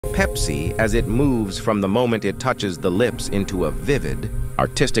Pepsi as it moves from the moment it touches the lips into a vivid,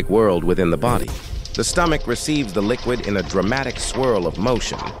 artistic world within the body. The stomach receives the liquid in a dramatic swirl of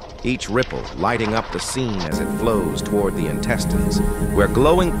motion, each ripple lighting up the scene as it flows toward the intestines, where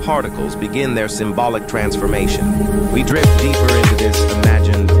glowing particles begin their symbolic transformation. We drift deeper into this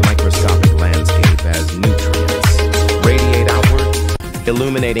imagined microscopic landscape as nutrients radiate outward,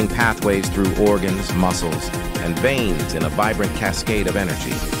 illuminating pathways through organs, muscles, and veins in a vibrant cascade of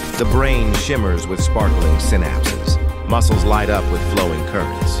energy. The brain shimmers with sparkling synapses, muscles light up with flowing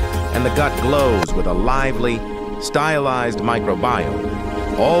currents, and the gut glows with a lively, stylized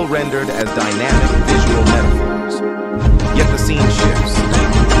microbiome, all rendered as dynamic visual metaphors. Yet the scene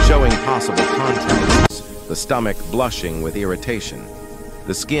shifts, showing possible contrasts, the stomach blushing with irritation,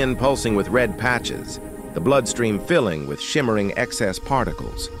 the skin pulsing with red patches, the bloodstream filling with shimmering excess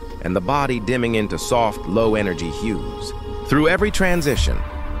particles, and the body dimming into soft, low-energy hues. Through every transition,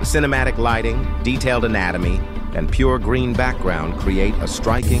 the cinematic lighting, detailed anatomy, and pure green background create a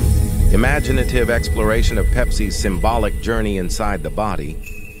striking, imaginative exploration of Pepsi's symbolic journey inside the body,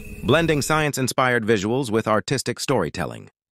 blending science-inspired visuals with artistic storytelling.